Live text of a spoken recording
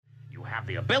have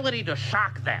the ability to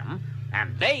shock them,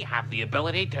 and they have the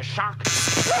ability to shock...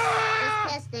 Just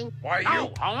testing. Why,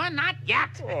 No, Homer, not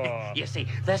yet. You see,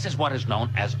 this is what is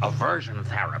known as aversion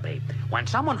therapy. When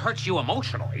someone hurts you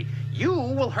emotionally, you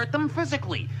will hurt them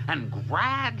physically, and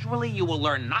gradually you will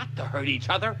learn not to hurt each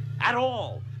other at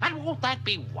all. And won't that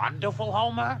be wonderful,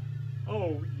 Homer?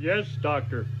 Oh, yes,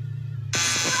 Doctor.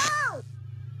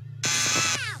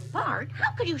 Bart,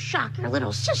 how could you shock your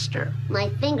little sister? My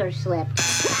finger slipped.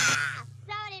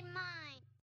 So did mine.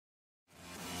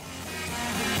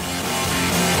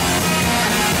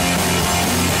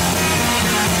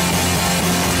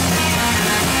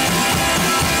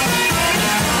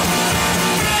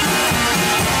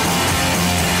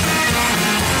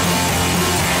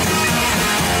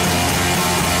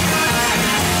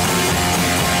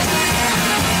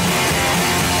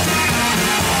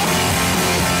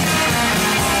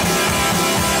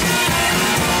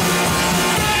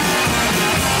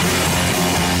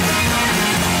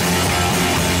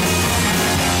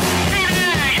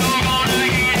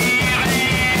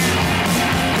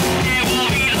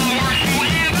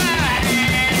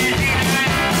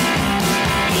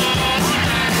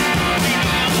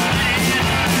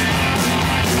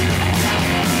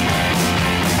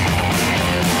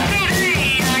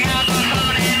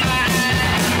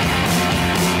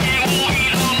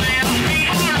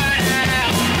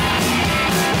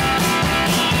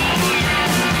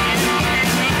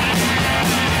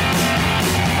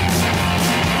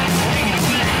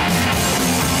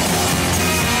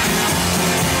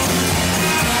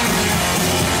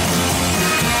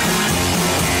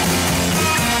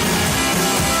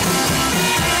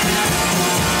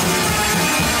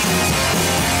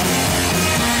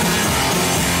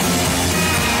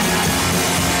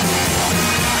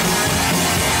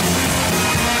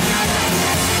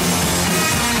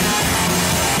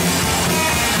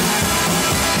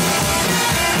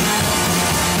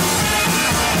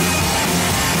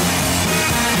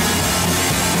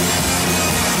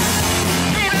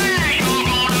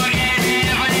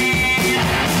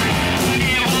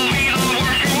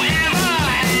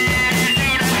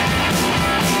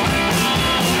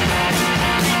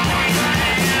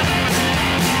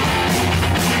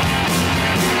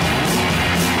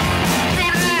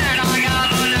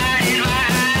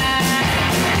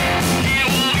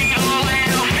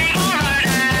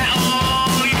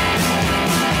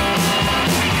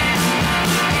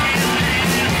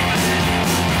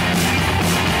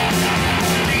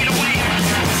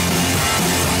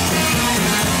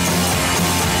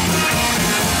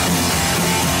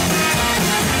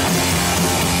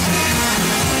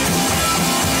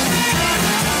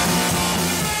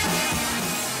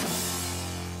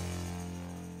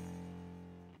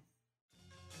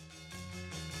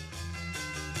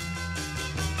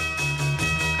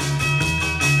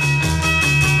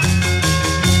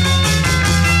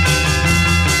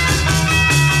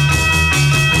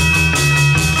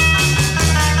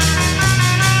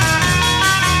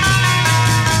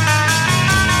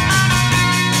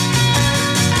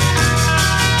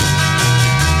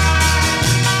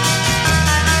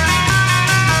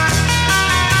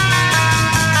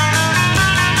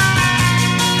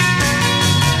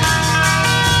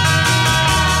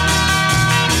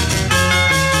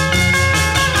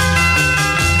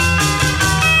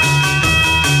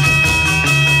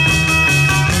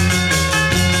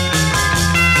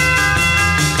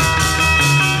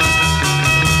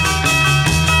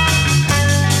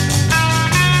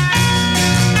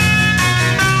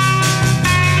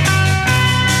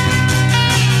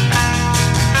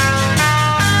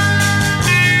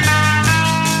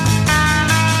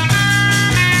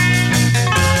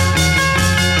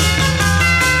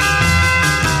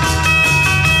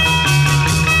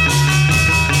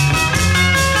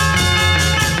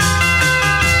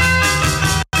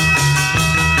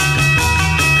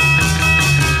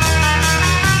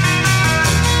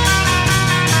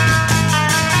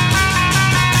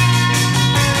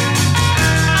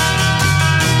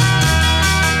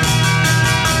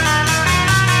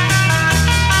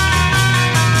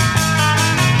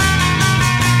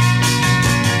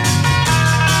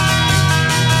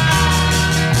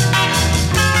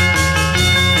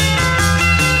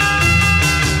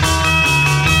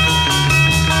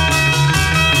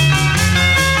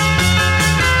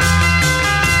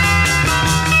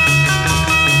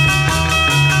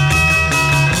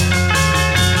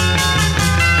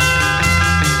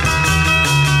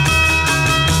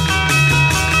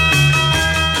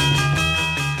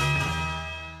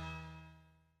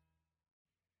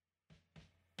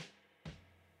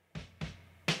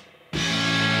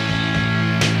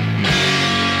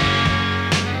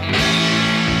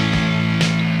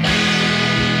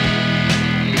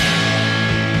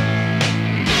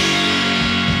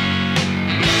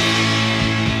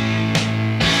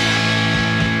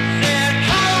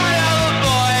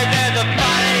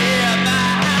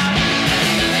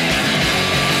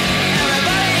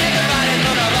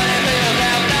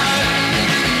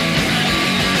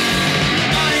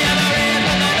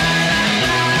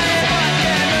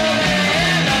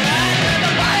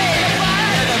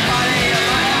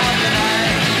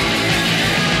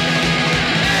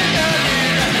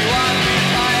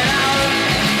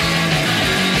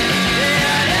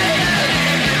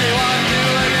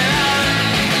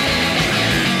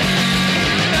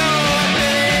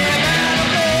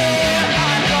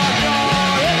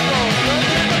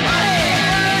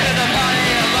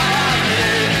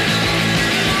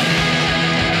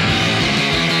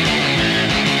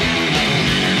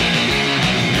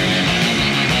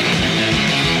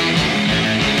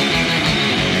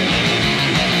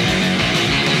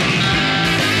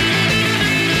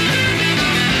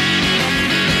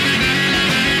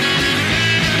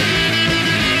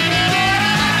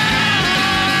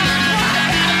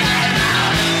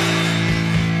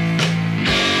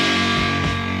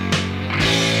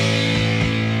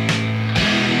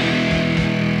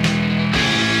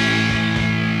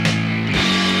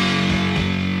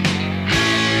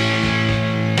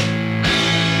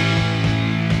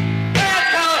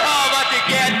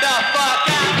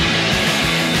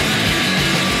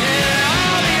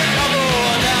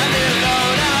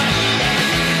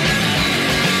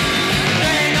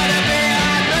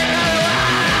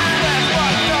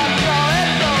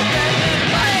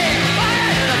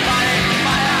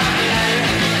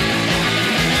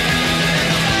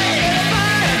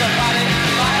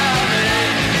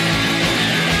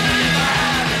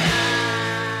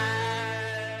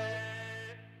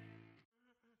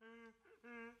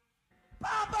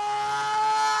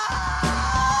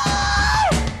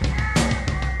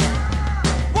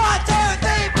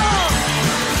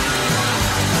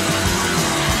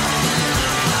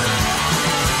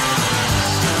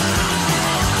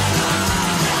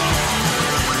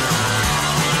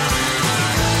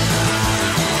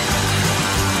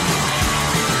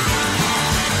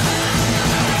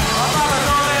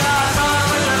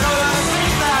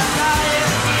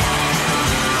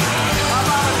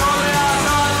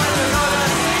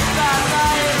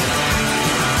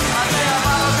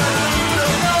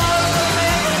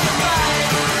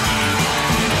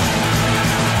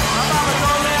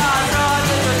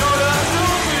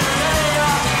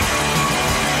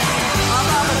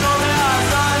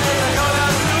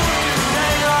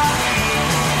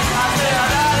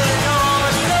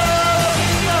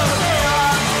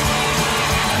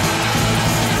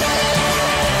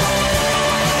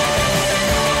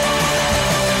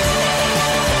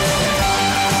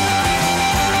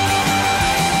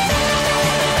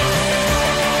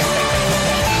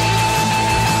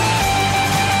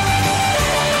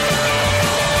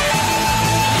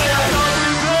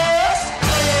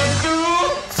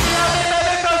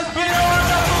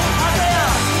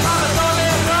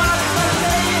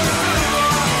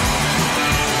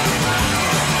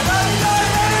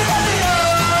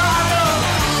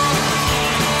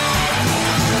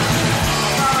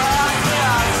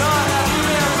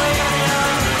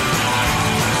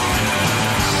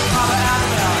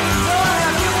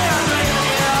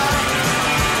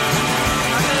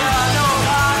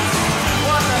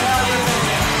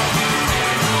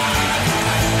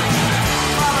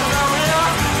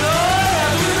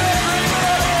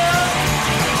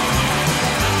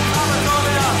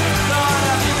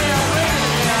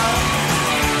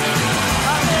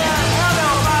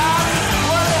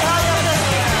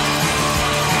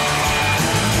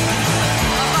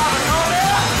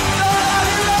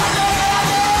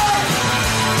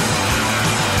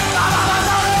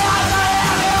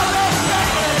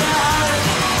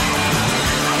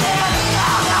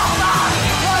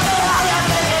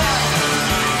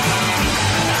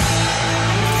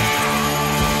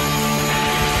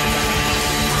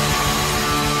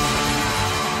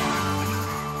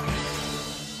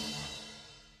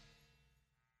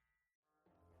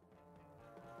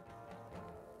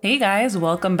 Hey guys,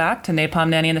 welcome back to Napalm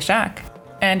Nanny in the Shack.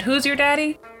 And who's your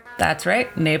daddy? That's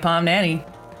right, Napalm Nanny.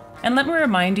 And let me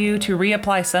remind you to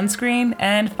reapply sunscreen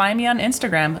and find me on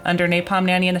Instagram under Napalm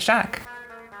Nanny in the Shack.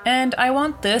 And I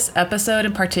want this episode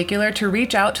in particular to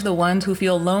reach out to the ones who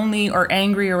feel lonely or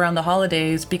angry around the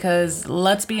holidays because,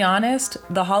 let's be honest,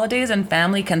 the holidays and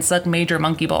family can suck major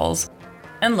monkey balls.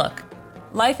 And look,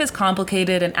 life is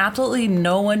complicated and absolutely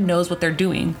no one knows what they're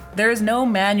doing. There is no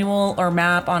manual or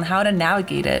map on how to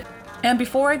navigate it. And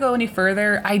before I go any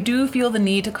further, I do feel the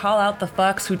need to call out the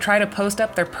fucks who try to post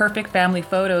up their perfect family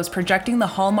photos projecting the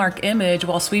Hallmark image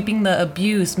while sweeping the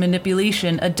abuse,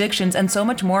 manipulation, addictions, and so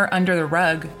much more under the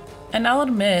rug. And I'll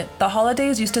admit, the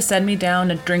holidays used to send me down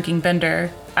a drinking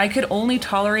bender. I could only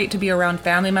tolerate to be around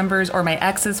family members or my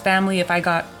ex's family if I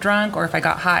got drunk or if I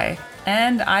got high.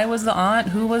 And I was the aunt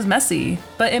who was messy,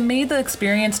 but it made the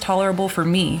experience tolerable for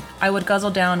me. I would guzzle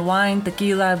down wine,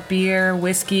 tequila, beer,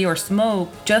 whiskey, or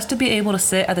smoke just to be able to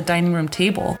sit at the dining room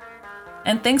table.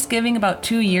 And Thanksgiving about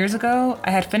 2 years ago, I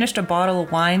had finished a bottle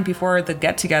of wine before the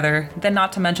get-together, then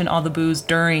not to mention all the booze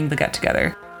during the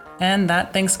get-together. And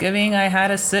that Thanksgiving, I had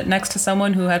to sit next to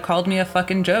someone who had called me a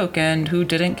fucking joke and who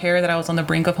didn't care that I was on the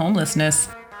brink of homelessness.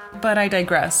 But I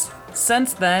digress.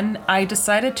 Since then, I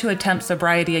decided to attempt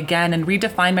sobriety again and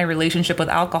redefine my relationship with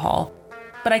alcohol.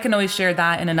 But I can always share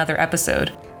that in another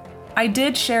episode. I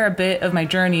did share a bit of my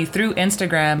journey through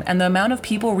Instagram, and the amount of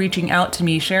people reaching out to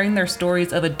me sharing their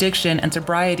stories of addiction and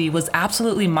sobriety was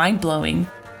absolutely mind-blowing.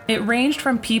 It ranged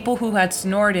from people who had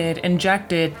snorted,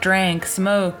 injected, drank,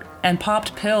 smoked, and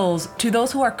popped pills to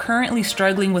those who are currently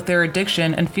struggling with their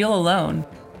addiction and feel alone.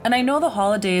 And I know the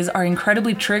holidays are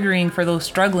incredibly triggering for those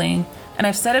struggling, and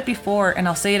I've said it before and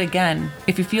I'll say it again.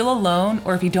 If you feel alone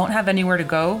or if you don't have anywhere to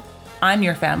go, I'm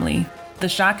your family. The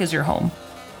Shack is your home.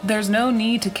 There's no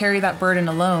need to carry that burden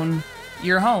alone.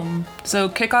 You're home. So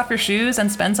kick off your shoes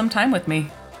and spend some time with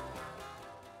me.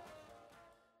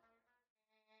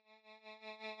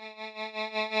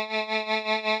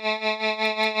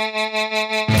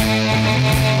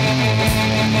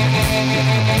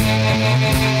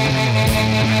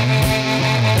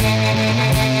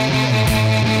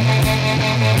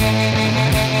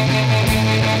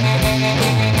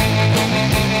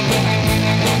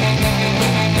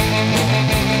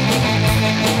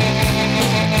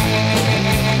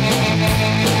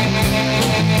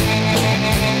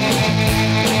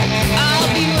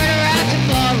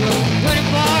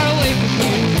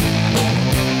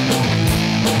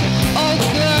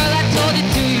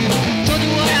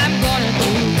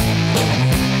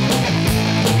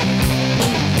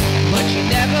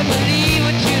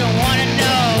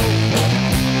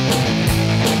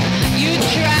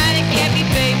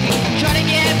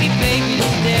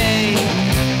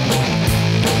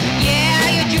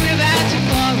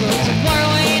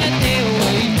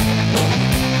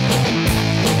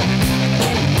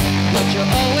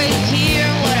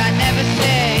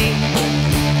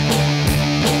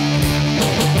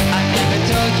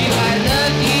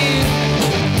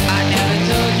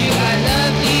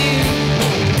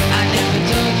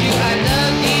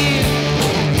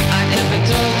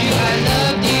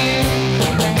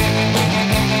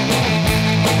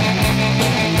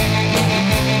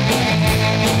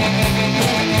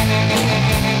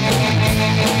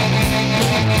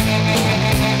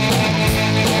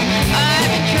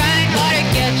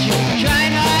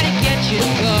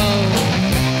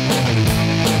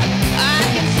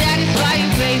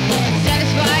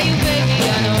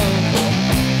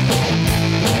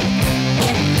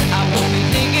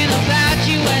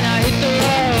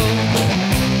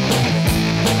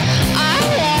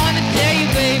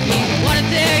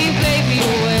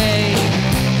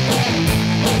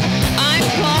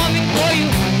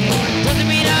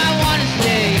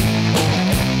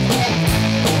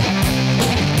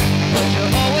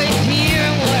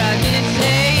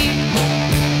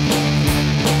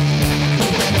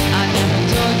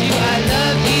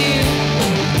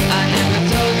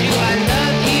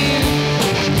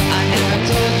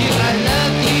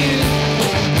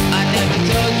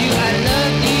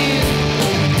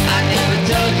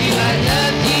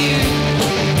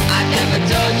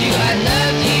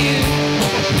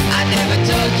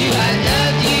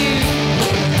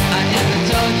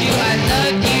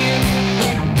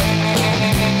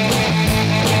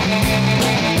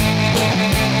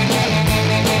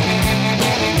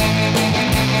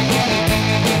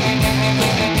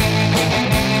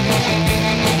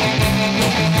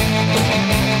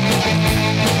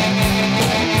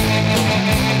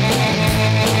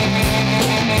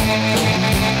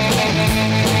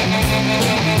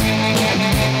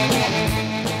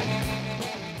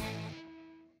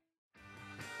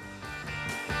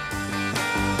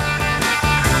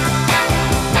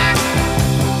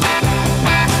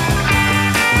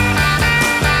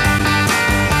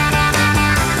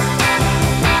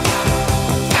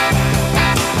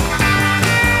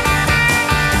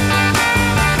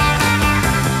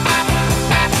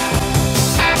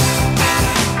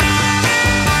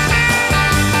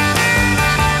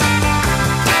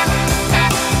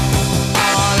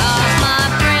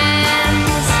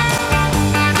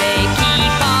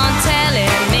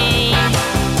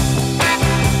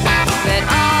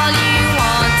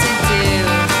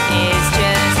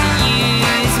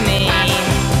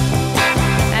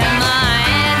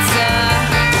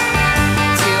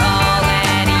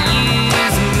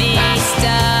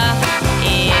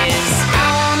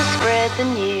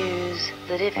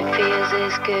 that if it feels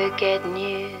this good getting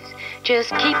used,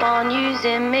 just keep on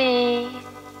using me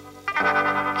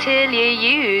till you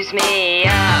use me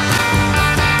up.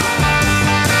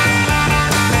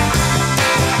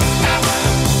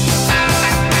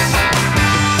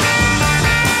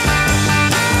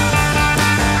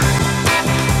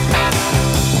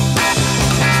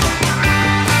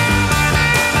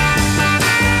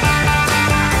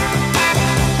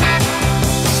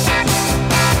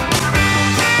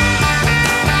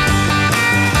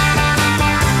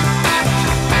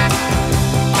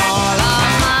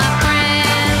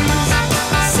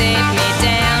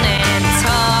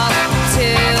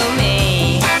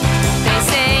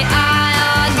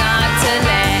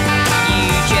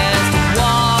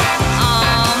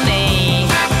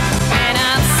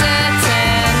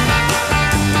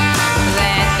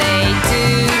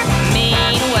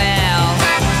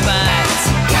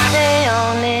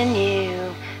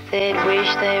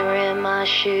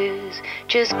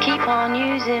 Just keep on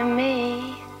using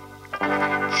me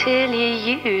till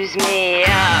you use me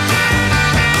up. You just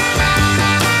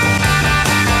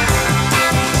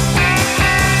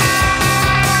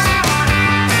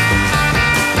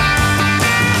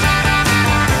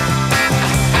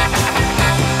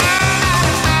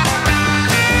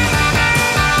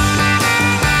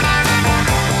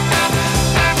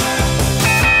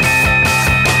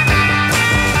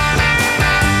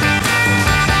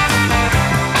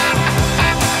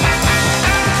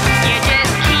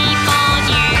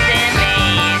keep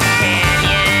on using me till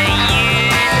you use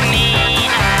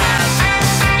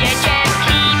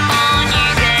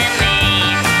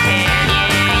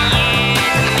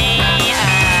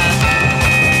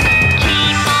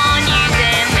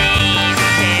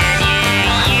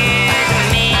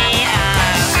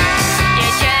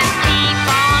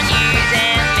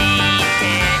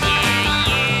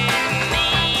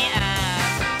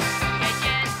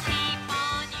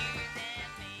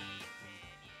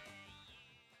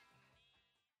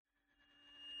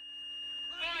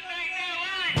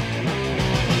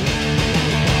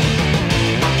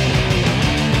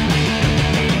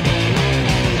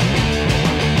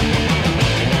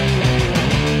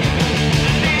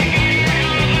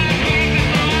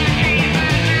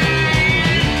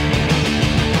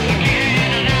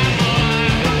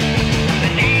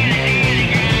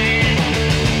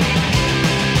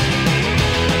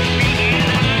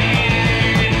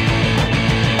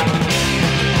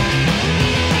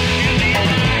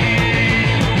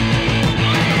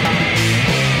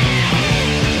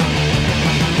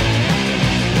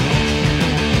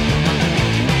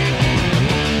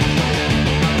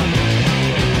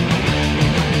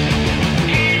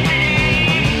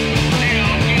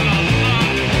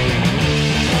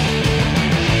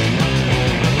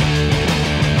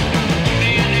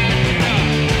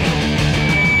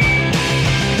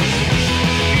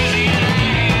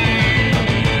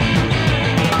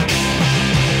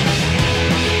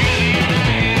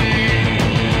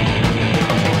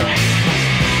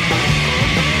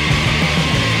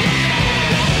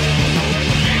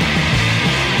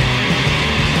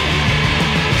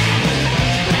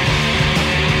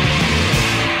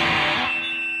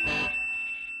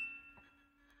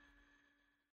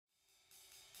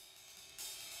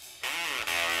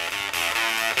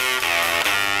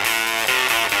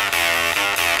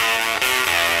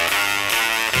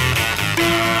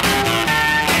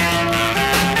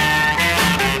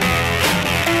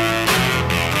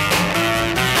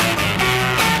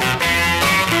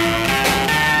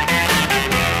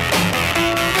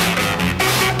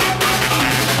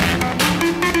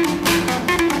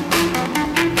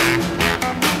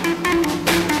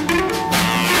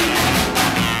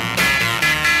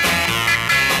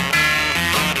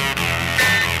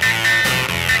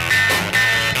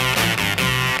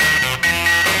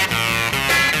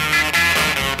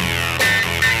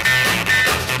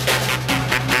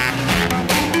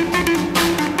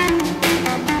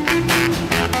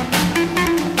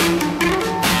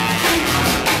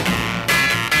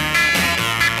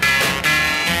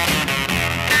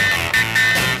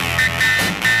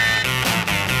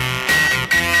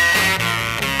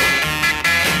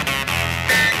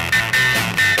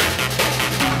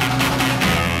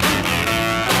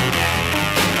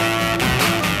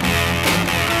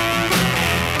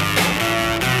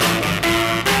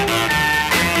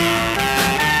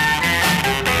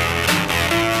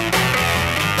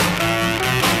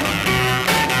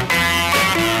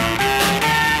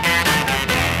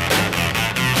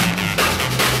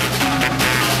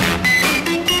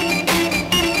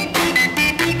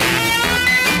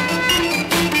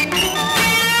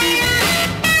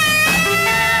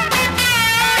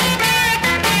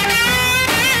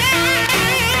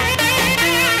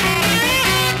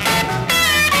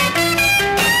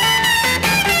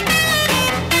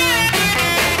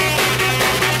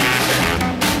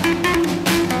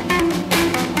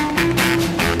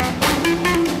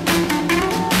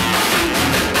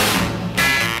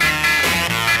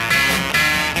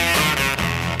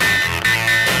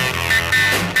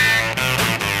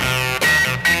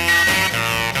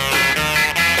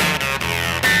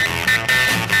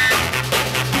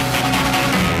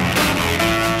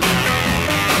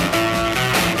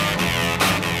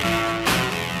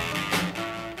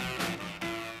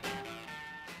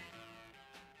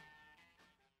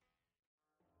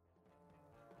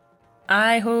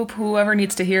I hope whoever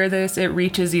needs to hear this, it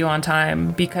reaches you on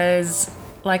time because,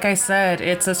 like I said,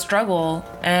 it's a struggle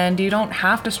and you don't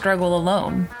have to struggle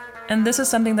alone. And this is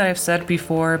something that I've said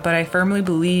before, but I firmly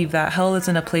believe that hell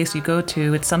isn't a place you go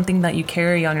to, it's something that you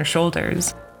carry on your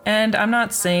shoulders. And I'm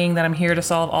not saying that I'm here to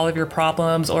solve all of your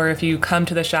problems, or if you come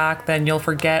to the shack, then you'll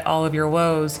forget all of your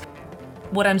woes.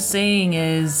 What I'm saying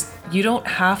is, you don't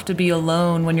have to be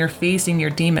alone when you're facing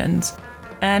your demons.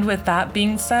 And with that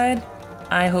being said,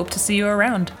 I hope to see you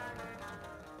around.